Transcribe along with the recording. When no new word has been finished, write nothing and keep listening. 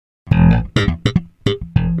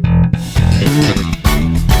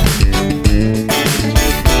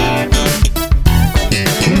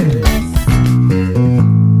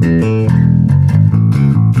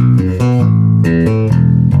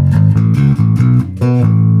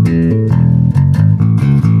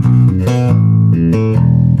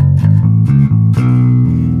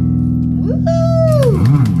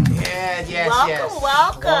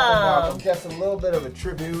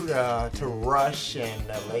tribute to Rush and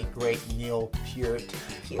the late great Neil Peart.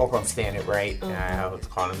 Hope I'm saying it right. I was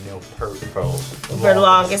calling him Neil Peart for the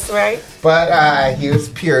longest, right? But he was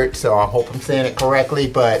Peart, so I hope I'm saying it correctly.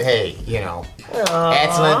 But hey,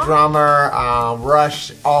 excellent drummer.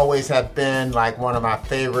 Rush always have been like one of my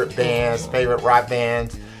favorite bands, favorite rock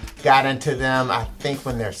bands. Got into them, I think,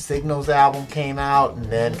 when their Signals album came out, and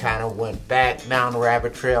then kind of went back down the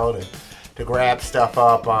rabbit trail to grab stuff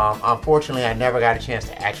up. Unfortunately, I never got a chance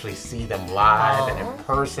to actually see them live and in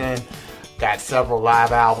person. Got several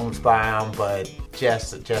live albums by them, but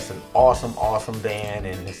just an awesome band.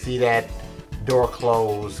 And to see that door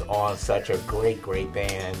close on such a great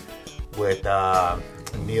band with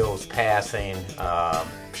Neil's passing,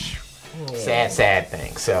 sad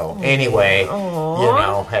thing. So anyway,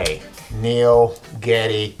 hey, Neil,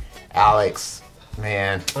 Geddy, Alex,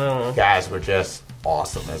 man, guys were just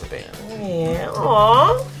awesome as a band. Yeah.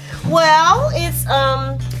 Aww. Well, it's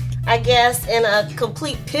I guess in a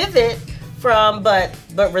complete pivot from but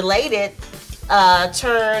related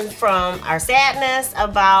turn from our sadness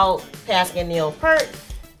about passing Neil Peart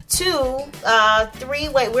to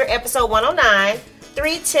we're episode 109,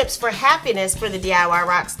 3 tips for happiness for the DIY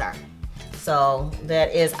rockstar. So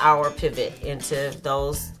that is our pivot into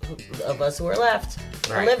those of us who are left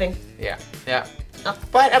and living. Yeah.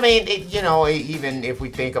 But I mean, even if we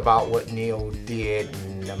think about what Neil did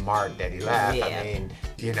and the mark that he left, I mean,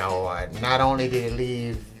 not only did he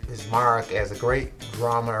leave his mark as a great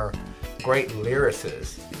drummer, great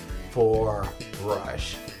lyricist for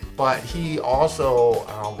Rush, but he also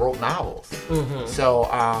wrote novels. Mm-hmm. So,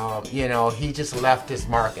 he just left his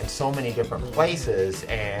mark in so many different places.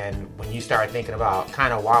 And when you start thinking about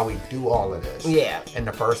kind of why we do all of this in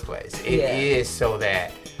the first place, it is so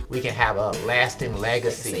that we can have a lasting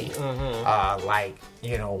legacy, like,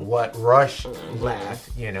 what Rush left.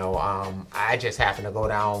 I just happened to go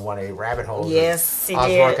down one of the rabbit holes. Yes, I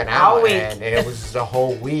was working out, and it was a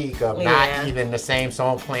whole week of not even the same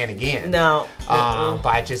song playing again. No.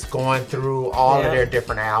 By just going through all of their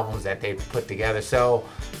different albums that they've put together. So,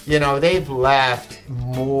 they've left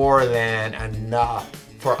more than enough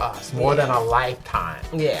for us, more than a lifetime.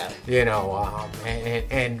 Yeah.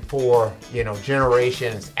 And for,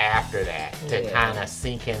 generations after that to kind of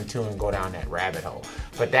sink into and go down that rabbit hole.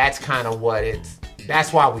 But that's kind of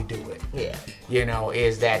that's why we do it. Yeah.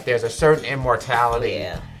 Is that there's a certain immortality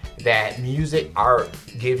that music, art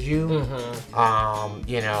gives you. We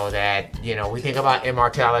think about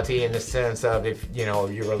immortality in the sense of if,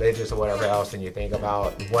 you're religious or whatever else, and you think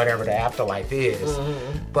about whatever the afterlife is.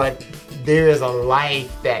 But there is a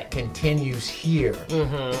life that continues here,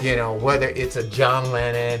 whether it's a John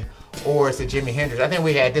Lennon or it's a Jimi Hendrix. I think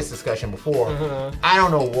we had this discussion before. I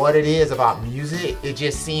don't know what it is about music. It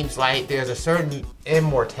just seems like there's a certain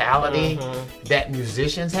immortality that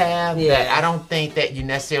musicians have that I don't think that you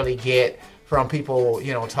necessarily get from people,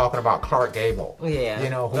 talking about Clark Gable. Who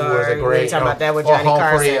was a great... talking about that with Johnny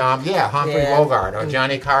Humphrey, Carson. Humphrey Bogart or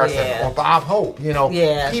Johnny Carson or Bob Hope.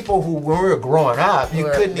 People who when we were growing up, you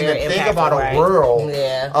couldn't even think about a world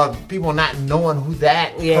of people not knowing who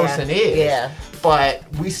that person is. Yeah. But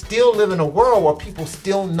we still live in a world where people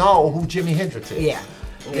still know who Jimi Hendrix is.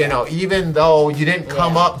 Even though you didn't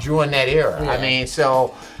come up during that era. I mean,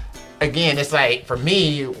 so... Again, it's like, for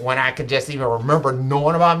me, when I could just even remember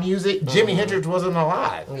knowing about music, Jimi Hendrix wasn't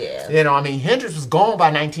alive. Hendrix was gone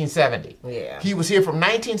by 1970. He was here from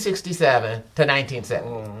 1967 to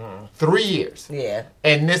 1970. 3 years.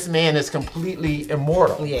 And this man is completely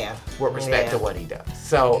immortal with respect to what he does.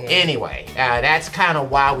 So, anyway, that's kind of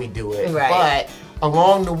why we do it. But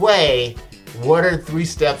along the way, what are 3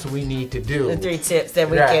 steps we need to do? The 3 tips that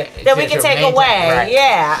we can take away.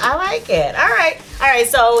 Yeah, I like it. All right.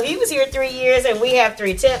 So he was here 3 years, and we have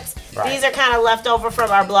 3 tips. These are kind of left over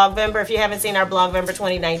from our Blogvember. If you haven't seen our Blogvember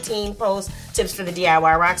 2019 post, tips for the DIY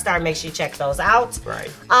rockstar, make sure you check those out.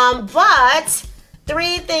 But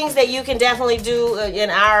 3 things that you can definitely do in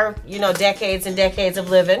our, decades and decades of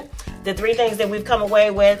living. The 3 things that we've come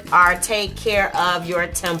away with are take care of your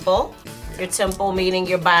temple. Your temple meaning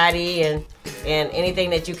your body and anything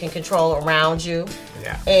that you can control around you.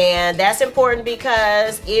 And that's important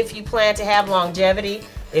because if you plan to have longevity,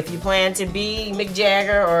 if you plan to be Mick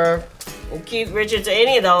Jagger or Keith Richards or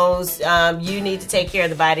any of those, you need to take care of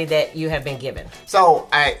the body that you have been given. So,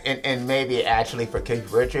 and maybe actually for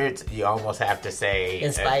Keith Richards, you almost have to say...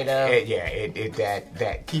 In spite of...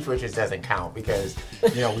 that Keith Richards doesn't count because,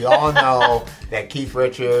 we all know that Keith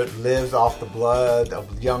Richards lives off the blood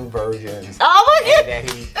of young virgins. Oh and that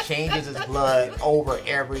he changes his blood over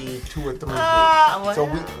every 2 or 3 weeks. Wow. So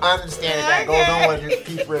we understand that goes on with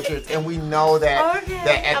Keith Richards, and we know that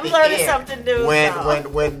that at the end, something new,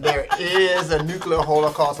 when there is a nuclear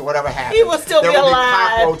holocaust or whatever happens, he will still there be will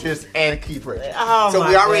alive. be cockroaches and Keith Richards. So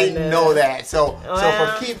we already know that. So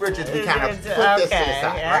for Keith Richards, we kind of put this to the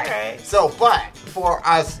side, right? So, but for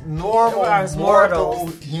us normal mortal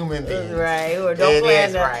human beings, right? Who don't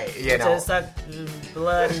plan to suck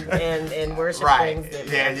blood and worship things.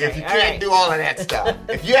 If you can't do all of that stuff,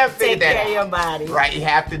 if you haven't figured that out, take care of your body, right? You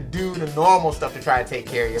have to do the normal stuff to try to take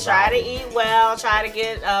care of your body. Try to eat well. Try to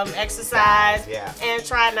get exercise. And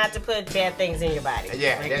try not to put bad things in your body.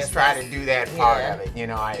 Just try to do that part of it. You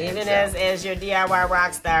know, even as your DIY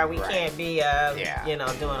rock star, we can't be doing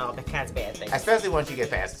all kinds of bad things. Especially once you get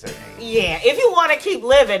past a certain age. Yeah, if you want to keep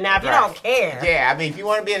living now, if you don't care. Yeah, I mean, if you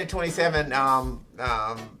want to be in the 27,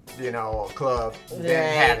 club,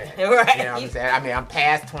 then have it. Right. You know what I'm saying? I mean, I'm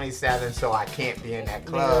past 27, so I can't be in that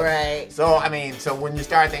club. Right. So, I mean, when you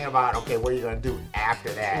start thinking about, okay, what are you going to do after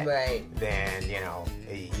that? Right. Then,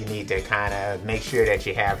 you need to kind of make sure that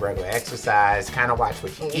you have regular exercise, kind of watch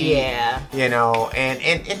what you eat. Yeah.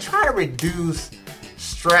 And try to reduce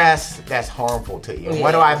stress that's harmful to you.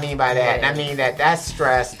 What do I mean by that? I mean that's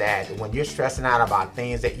stress that when you're stressing out about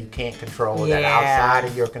things that you can't control, that are outside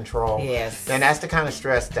of your control, then that's the kind of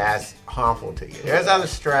stress that's harmful to you. There's other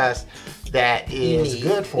stress that is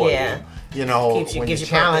good for you. When you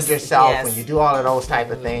challenge yourself, when you do all of those type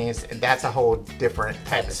of things, that's a whole different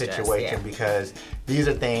type of situation because these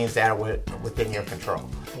are things that are within your control.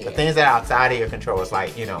 The things that are outside of your control is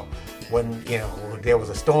like, when there was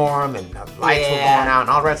a storm and the lights were going out and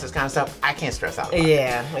all the rest of this kind of stuff, I can't stress out about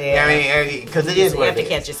it. I mean, because it is what you have to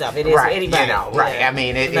catch yourself. It is anybody. I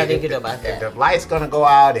mean, nothing you can do about that. If the light's gonna go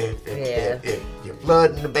out, if your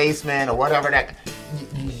blood in the basement or whatever that,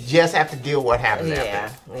 you just have to deal with what happens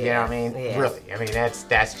after. You know what I mean? Really. I mean,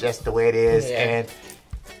 that's just the way it is. And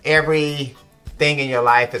everything in your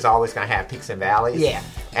life is always gonna have peaks and valleys.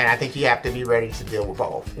 And I think you have to be ready to deal with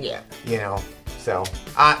both. So,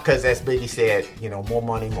 because as Biggie said, more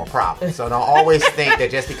money, more problems. So don't always think that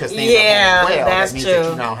just because things are going well, that means that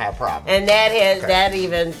you don't have problems. And that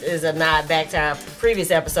even is a nod back to our previous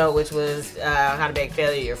episode, which was how to make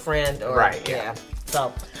failure your friend. So,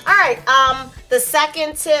 all right. The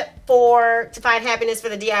second tip to find happiness for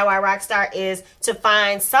the DIY rockstar is to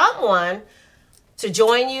find someone to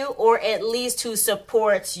join you or at least to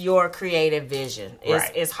support your creative vision.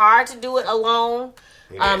 It's hard to do it alone.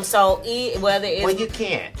 Whether it's... Well, you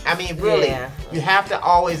can't. I mean, really, you have to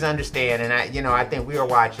always understand, and I think we were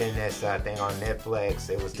watching this thing on Netflix.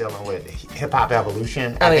 It was dealing with Hip Hop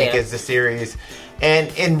Evolution, I think is the series.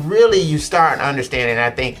 And really, you start understanding, I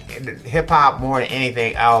think, hip hop more than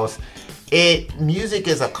anything else, music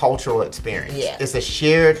is a cultural experience. It's a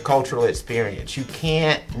shared cultural experience. You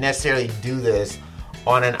can't necessarily do this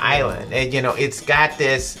on an island. And, it's got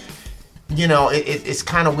this... it's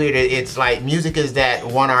kind of weird. It's like music is that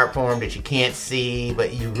one art form that you can't see,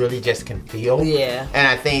 but you really just can feel. And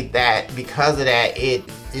I think that because of that, it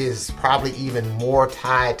is probably even more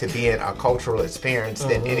tied to being a cultural experience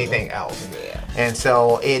than anything else. And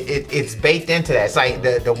so it's baked into that. It's like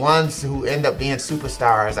the ones who end up being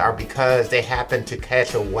superstars are because they happen to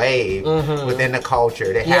catch a wave within the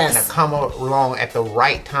culture. They happen to come along at the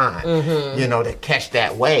right time, to catch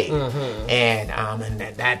that wave. And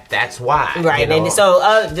that's why. Right. And so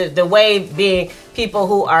the wave being people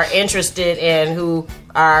who are interested and who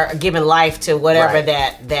are giving life to whatever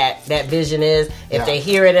that vision is. If they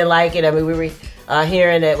hear it and like it. I mean, we were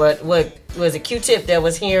hearing that what was a Q-Tip that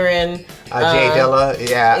was hearing Jay Dilla,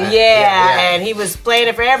 and he was playing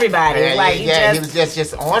it for everybody. He was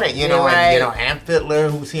just on it, and Amp Fiddler,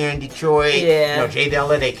 who's here in Detroit, Jay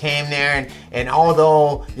Dilla, they came there, and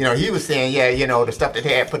although he was saying, the stuff that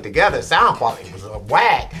they had put together, sound quality was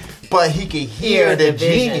whack, but he could hear the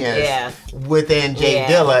genius within Jay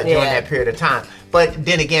Dilla during that period of time. But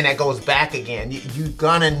then again, that goes back again. You're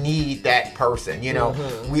gonna need that person.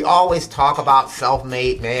 We always talk about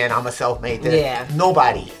self-made. Man, I'm a self-made.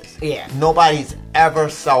 Nobody is. Nobody's ever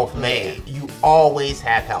self-made. You always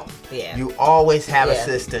have help. You always have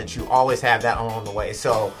assistance. You always have that along the way.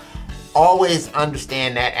 So always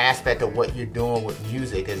understand that aspect of what you're doing with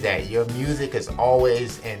music is that your music is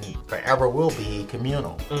always and forever will be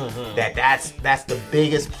communal. That's the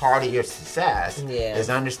biggest part of your success is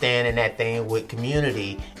understanding that thing with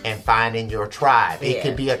community and finding your tribe. It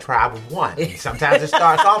could be a tribe of one. Sometimes it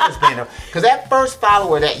starts off as being because that first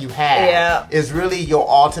follower that you have is really your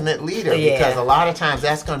ultimate leader because a lot of times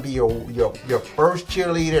that's going to be your first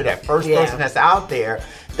cheerleader, that first person that's out there.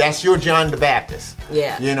 That's your John the Baptist.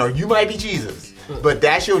 You might be Jesus. but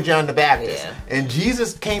that's your John the Baptist. Yeah. And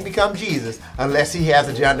Jesus can't become Jesus unless he has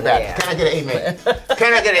a John the Baptist. Yeah. Can I get an amen?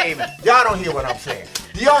 Can I get an amen? Y'all don't hear what I'm saying.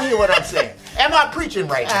 Do y'all hear what I'm saying? Am I preaching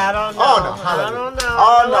right now? I don't know. Oh, no. I don't know.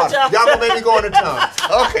 Oh, no. Y'all gonna make me go into tongues.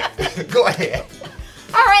 Okay. Go ahead.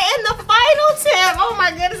 All right, and the final tip. Oh,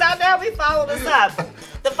 my goodness. How dare we follow this up?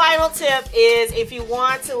 The final tip is if you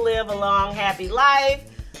want to live a long, happy life,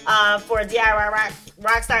 for a DIY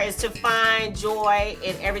Rockstar is to find joy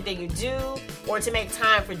in everything you do or to make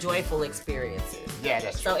time for joyful experiences. Yeah,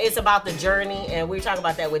 that's true. So it's about the journey, and we talk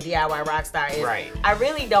about that with DIY Rockstar. Right. I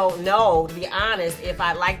really don't know, to be honest, if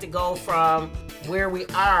I'd like to go from where we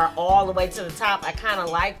are all the way to the top. I kind of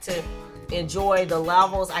like to enjoy the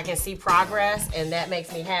levels. I can see progress, and that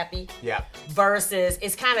makes me happy. Yeah. Versus,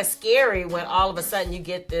 it's kind of scary when all of a sudden you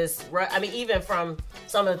get this. I mean, even from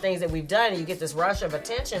some of the things that we've done, you get this rush of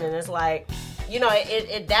attention, and it's like, you know,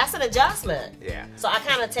 that's an adjustment. Yeah. So I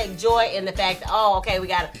kind of take joy in the fact that, oh, okay, we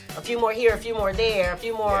got a few more here, a few more there, a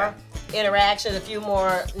few more interactions, a few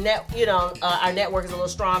more our network is a little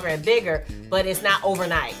stronger and bigger, but it's not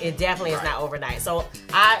overnight. It definitely is not overnight. So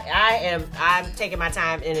I'm taking my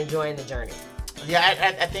time and enjoying the journey.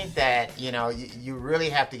 Yeah, I think that, you know, you really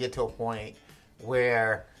have to get to a point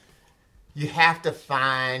where you have to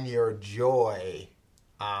find your joy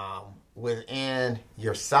within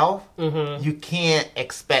yourself. Mm-hmm. You can't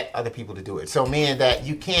expect other people to do it. So meaning that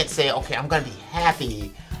you can't say, okay, I'm going to be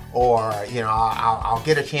happy, or, you know, I'll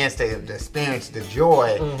get a chance to experience the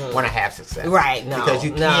joy when I have success. Right, no. Because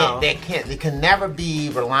you can't, they can never be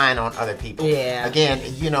relying on other people. Yeah. Again,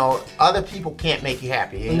 you know, other people can't make you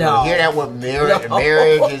happy. You know, hear that with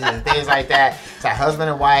marriages and things like that. It's like husband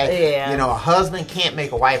and wife. Yeah. You know, a husband can't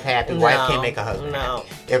make a wife happy. Wife can't make a husband happy.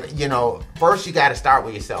 If, you know, first you got to start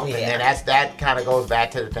with yourself. Yeah. And then that kind of goes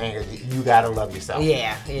back to the thing is you got to love yourself.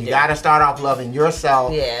 Yeah. You got to start off loving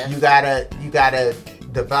yourself. Yeah. You got to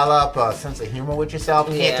develop a sense of humor with yourself.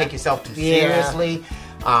 You can't take yourself too seriously.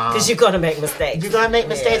 Because you're going to make mistakes. You're going to make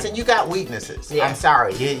mistakes, and you got weaknesses. Yeah. I'm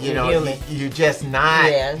sorry. You know, you're just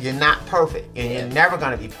not, you're not perfect, and you're never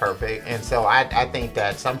going to be perfect. And so I think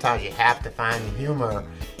that sometimes you have to find the humor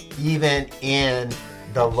even in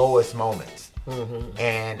the lowest moments. Mm-hmm.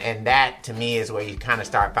 And that, to me, is where you kind of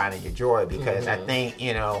start finding your joy, because I think,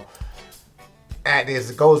 you know,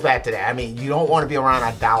 it goes back to that. I mean, you don't want to be around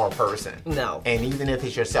a dour person. No. And even if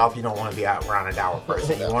it's yourself, you don't want to be around a dour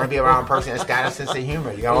person. You want to be around a person that's got a sense of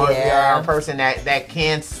humor. You want to be around a person that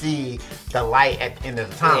can see the light at the end of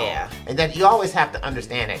the tunnel. Yeah. And then you always have to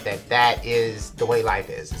understand that is the way life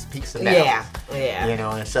is. It's peaks and valleys. Yeah. You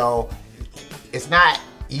know, and so it's not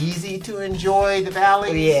easy to enjoy the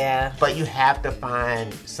valleys, but you have to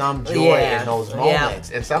find some joy in those moments,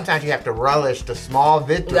 and sometimes you have to relish the small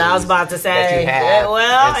victories. I was about to say that you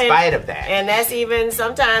have in spite of that, and that's even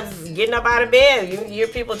sometimes getting up out of bed. You hear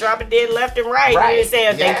people dropping dead left and right. You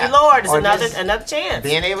say, "Thank you, Lord." It's another chance.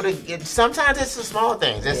 Being able to get. Sometimes it's the small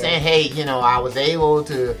things. It's saying, "Hey, you know, I was able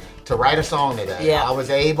to write a song today. Yeah. I was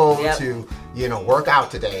able to, you know, work out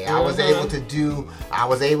today. I was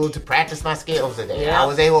able to practice my skills today. I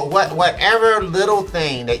was able, whatever little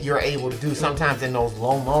thing that you're able to do sometimes in those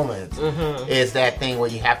low moments is that thing where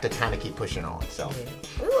you have to kind of keep pushing on. So,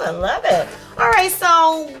 Ooh, I love it. All right,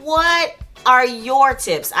 so what are your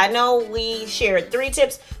tips? I know we shared 3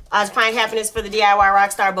 tips to find happiness for the DIY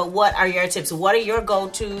Rockstar, but what are your tips? What are your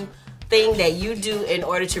go-to thing that you do in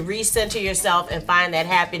order to recenter yourself and find that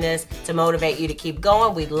happiness to motivate you to keep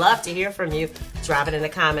going? We'd love to hear from you. Drop it in the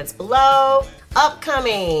comments below.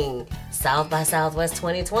 Upcoming South by Southwest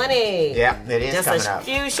 2020. Yeah, it is coming up. Just a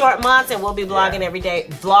few short months, and we'll be vlogging every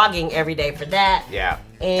day for that. Yeah.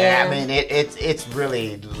 And I mean, it's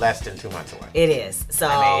really less than 2 months away. It is. So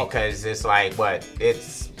I mean, because it's like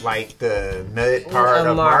it's like the mid part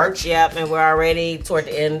of March. Yep, and we're already toward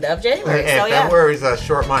the end of January. And February is a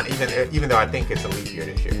short month, even though I think it's a leap year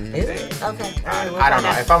this year. Is it? Okay. I don't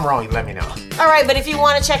know. If I'm wrong, let me know. All right, but if you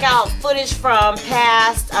want to check out footage from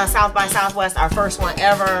past South by Southwest, our first one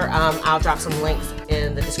ever, I'll drop some links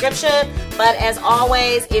in the description. But as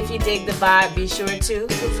always, if you dig the vibe, be sure to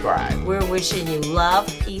subscribe. We're wishing you love,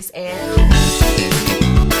 peace, and